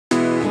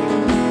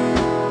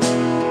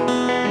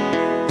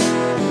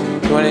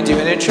You want to do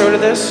an intro to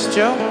this,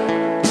 Joe?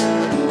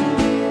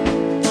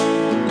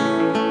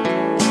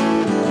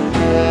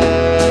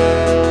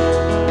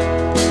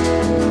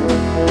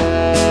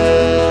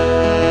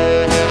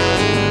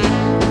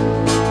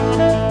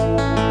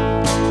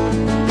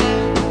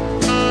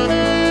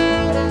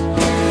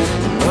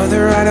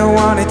 Mother, I don't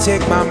want to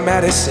take my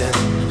medicine.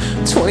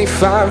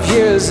 25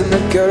 years in the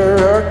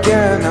gutter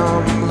again.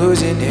 I'm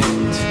losing it.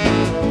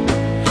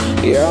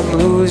 Yeah, I'm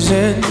losing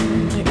it.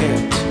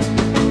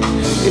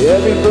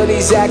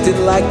 Everybody's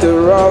acting like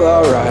they're all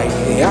alright.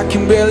 I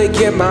can barely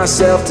get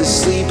myself to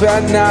sleep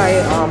at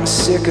night. I'm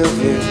sick of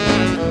it.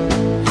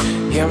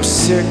 Yeah, I'm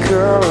sick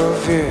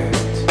of it.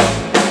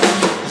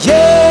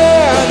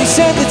 Yeah, they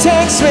sent the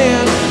text, man.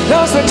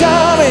 Lost my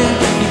job and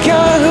you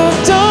got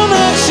hooked on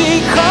that.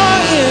 She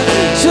crying.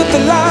 Shut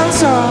the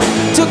lights off,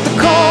 took the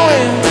call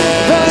and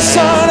fell a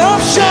son of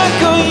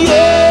shotgun.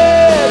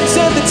 Yeah, they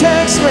sent the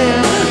text,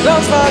 man.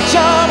 Lost my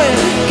job and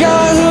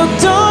got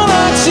hooked on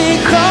that. She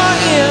crying.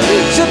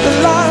 Shut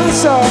the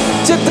lights off,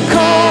 took the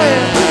call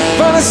and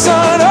fell a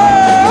son of.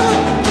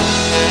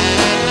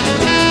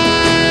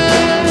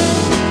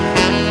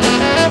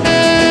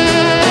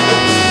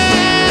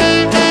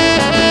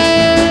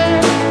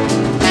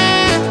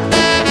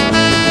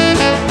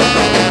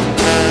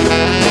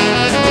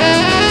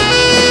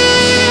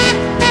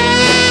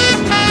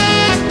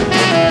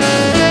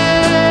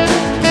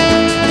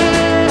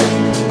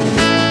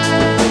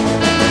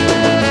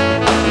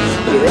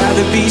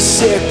 Be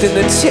sick than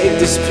to take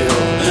this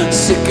pill.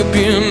 Sick of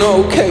being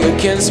okay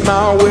against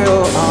my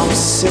will. I'm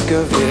sick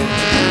of it.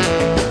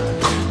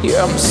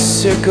 Yeah, I'm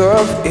sick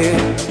of it.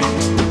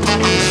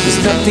 There's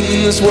nothing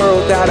in this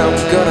world that I'm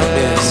gonna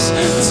miss.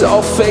 It's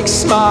all fake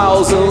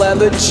smiles and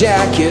leather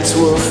jackets.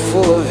 We're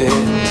full of it.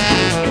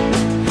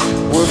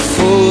 We're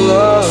full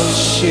of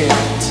shit.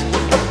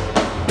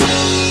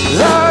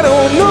 I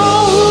don't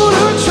know who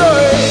to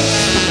trust.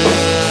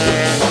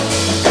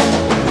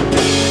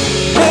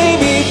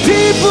 Maybe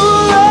people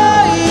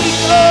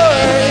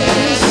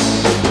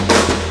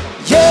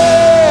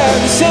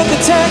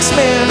text,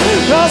 man,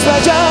 lost my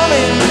job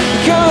and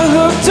got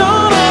hooked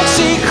on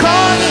oxy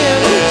crying.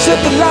 Shut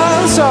the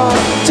lights off,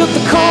 took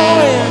the call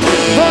and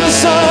put a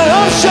son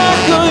of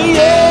shotgun.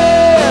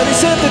 Yeah, they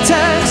sent the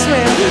text,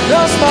 man,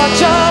 lost my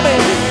job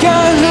and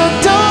got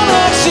hooked on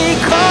oxy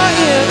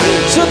crying.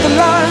 Shut the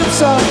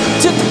lights off,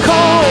 took the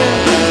call and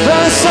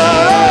put a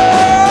son of.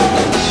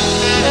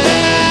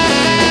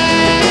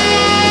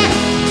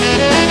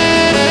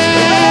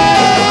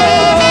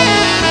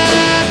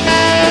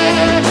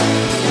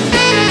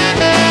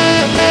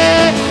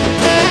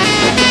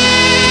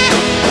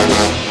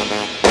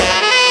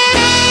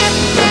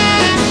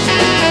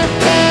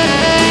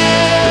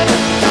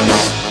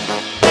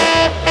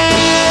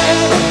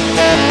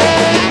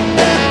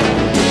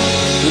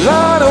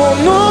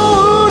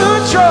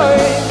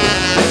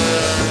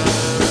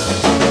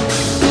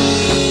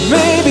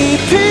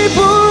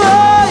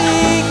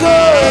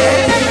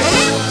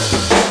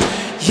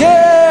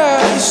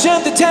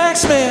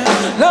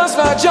 Lost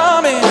my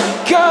job and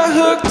got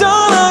hooked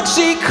on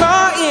oxy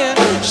crying.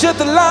 Shut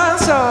the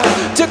lights off,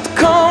 took the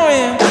call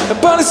and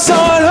bought a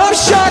sword of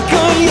shotgun.